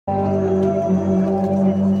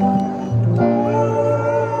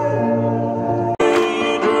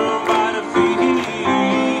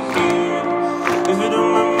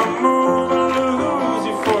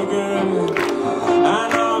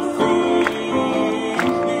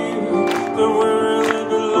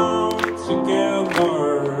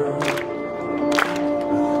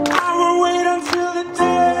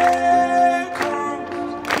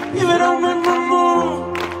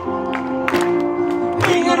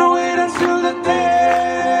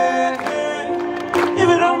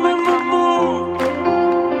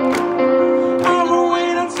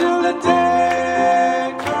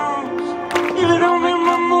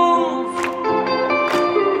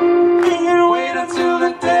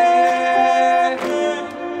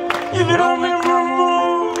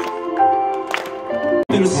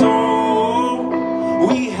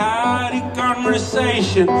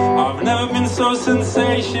sensation. I've never been so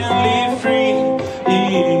sensationally free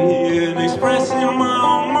in expressing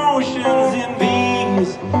my emotions in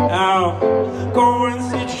these outgoing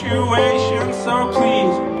situations. So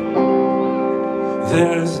please,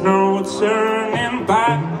 there's no turning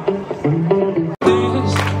back.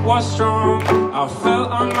 This was strong, I felt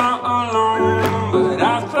I'm not alone, but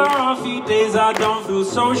after a few days I don't feel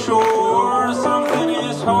so sure. Something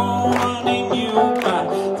is holding you back,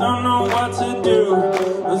 don't know what to do.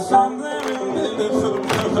 There's something in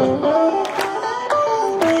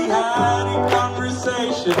we had a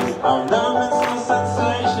conversation. I've never been so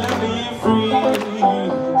sensationally free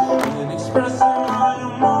in expressing my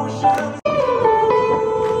emotions.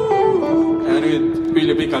 Ja nüüd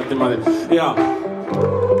pikalt niimoodi. Ja.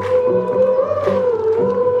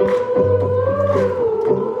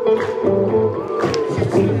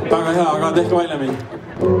 Väga hea, aga tehke valjemini.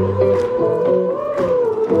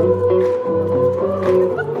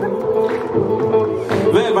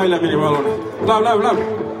 Veel valjemini, palun. Läheb.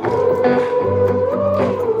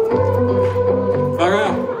 Väga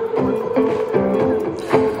hea.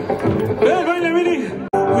 Veel valjemini.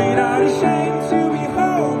 Without a shame to be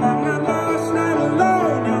home, I'm not lost, not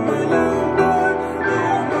alone. You're my young boy,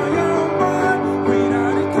 you're my young boy.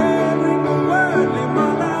 Without a care in the world, live my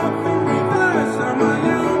life in reverse. I'm my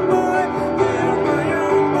young boy, yeah, my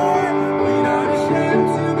young boy. Without a shame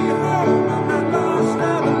to be home, I'm not lost,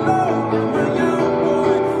 not alone. You're my young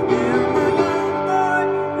boy, yeah, my young boy.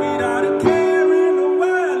 Without a care in the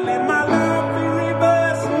world, live my life in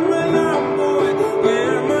reverse. I'm my young boy,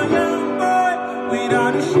 yeah, my young boy.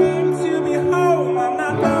 Without a shame to be home, I'm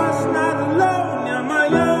not lost, not alone. You're my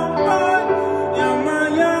young boy, you're my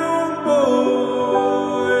young boy.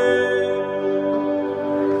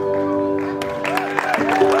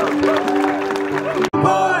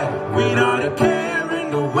 Boy, without a care in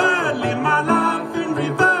the world, live my life in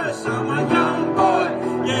reverse. I'm a young boy,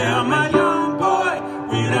 yeah, I'm a young boy.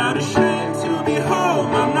 Without a shame to be home,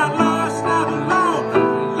 I'm not lost, not alone.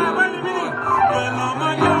 Wait a minute, well, I'm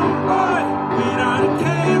a young boy. Without a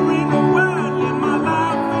care in the world, live my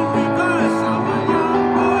life in reverse. I'm a young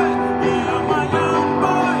boy, yeah, I'm a young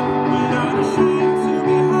boy. Without a shame to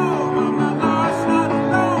be home, I'm not lost, not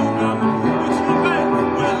alone.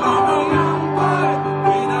 Well, I'm a young boy.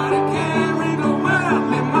 Without a care in the world,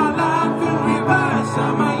 live my life in reverse.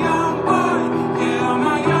 I'm a young boy, yeah, I'm a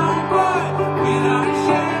young boy. Without a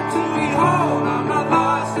shame to be home, I'm not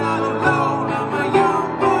lost, not alone. I'm a young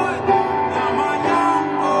boy, I'm a young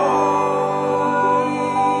boy.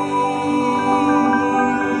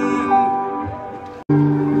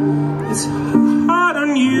 It's hard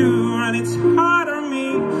on you and it's hard on me,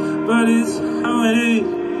 but it's how it is.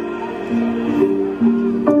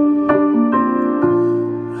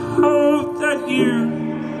 Hope that you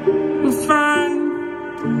will find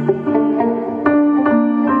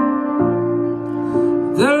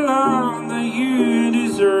the love that you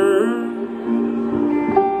deserve.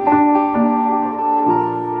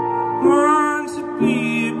 Want to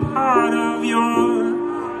be a part of your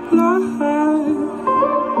life.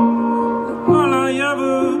 All I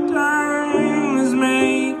ever done is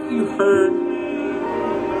make you hurt.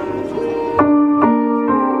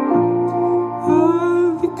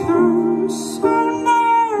 I've become so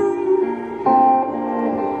numb.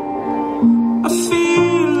 I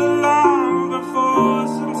feel the love before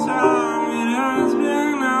some time it has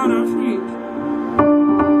been out of reach.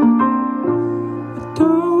 I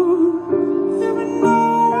don't even know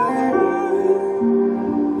why.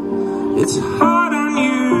 It's hard on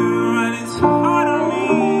you and it's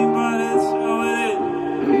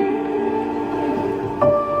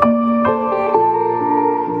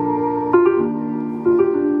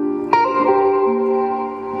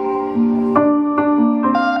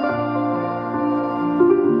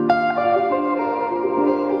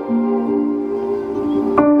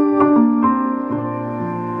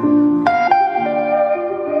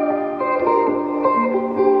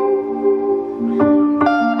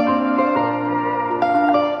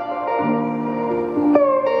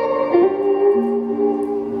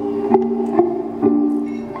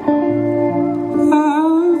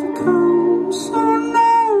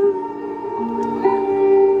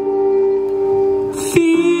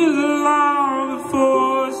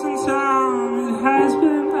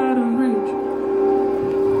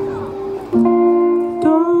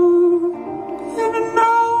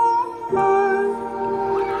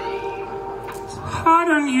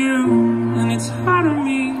hard on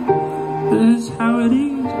me, but it's how it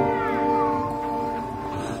is.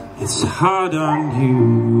 It's hard on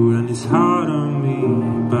you and it's hard on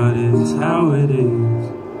me, but it's how it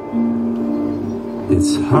is.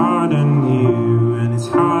 It's hard on you and it's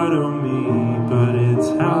hard on me, but it's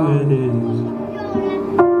how it is.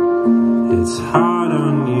 It's hard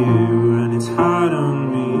on you and it's hard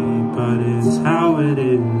on me, but it's how it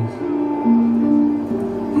is.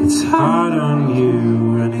 It's hard on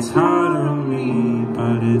you and it's hard on me,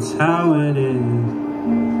 but it's how it is.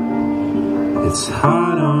 It's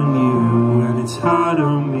hard on you and it's hard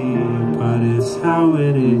on me, but it's how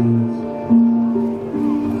it is.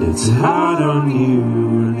 It's hard on you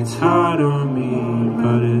and it's hard on me,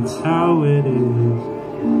 but it's how it is.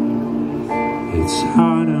 It's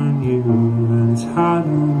hard on you and it's hard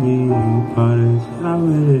on me, but it's how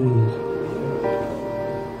it is.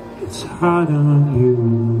 It's hard on you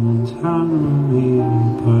and it's hard on me,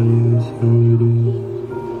 but it's how it is.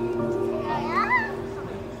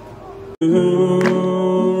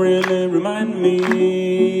 You really remind me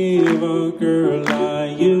of a girl I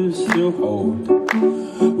used to hold.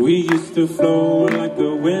 We used to flow like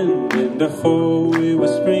the wind in the fall. We were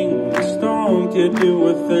spring, the storm could do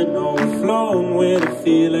with it. No, flown with a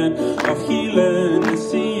feeling of healing. I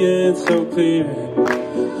see it so clear.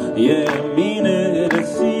 Yeah, I mean it, I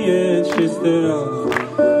see it. She's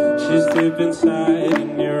deep inside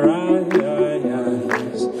in your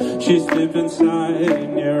eyes. She's deep inside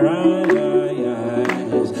in your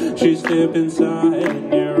eyes. She's deep inside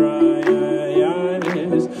in your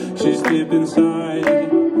eyes. She's deep inside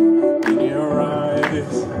in your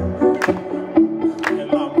eyes.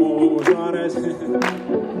 El amor, Juarez.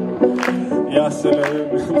 Ya se lo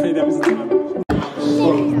pedimos.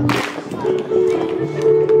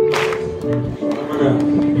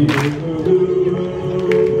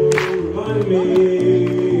 Remind me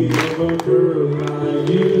of a girl I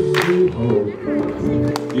used to hold.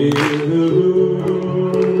 You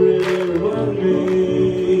remind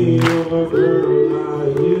me of a girl I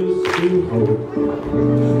used to hold.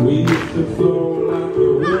 We used to flow like the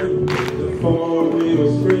wind, the fall, we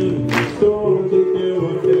were spring, the storm could do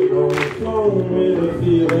what they don't flow with a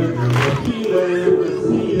feeling, I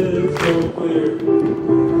see it so clear.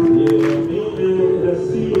 Yeah, I mean it, I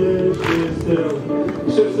see it, she's still.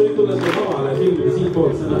 Köpte ut alla ska ha alla filmer i sin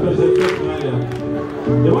podd, sen har jag köpt mig.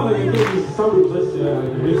 Det var alla grejer i Saurus, jag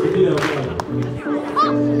diskuterar bara.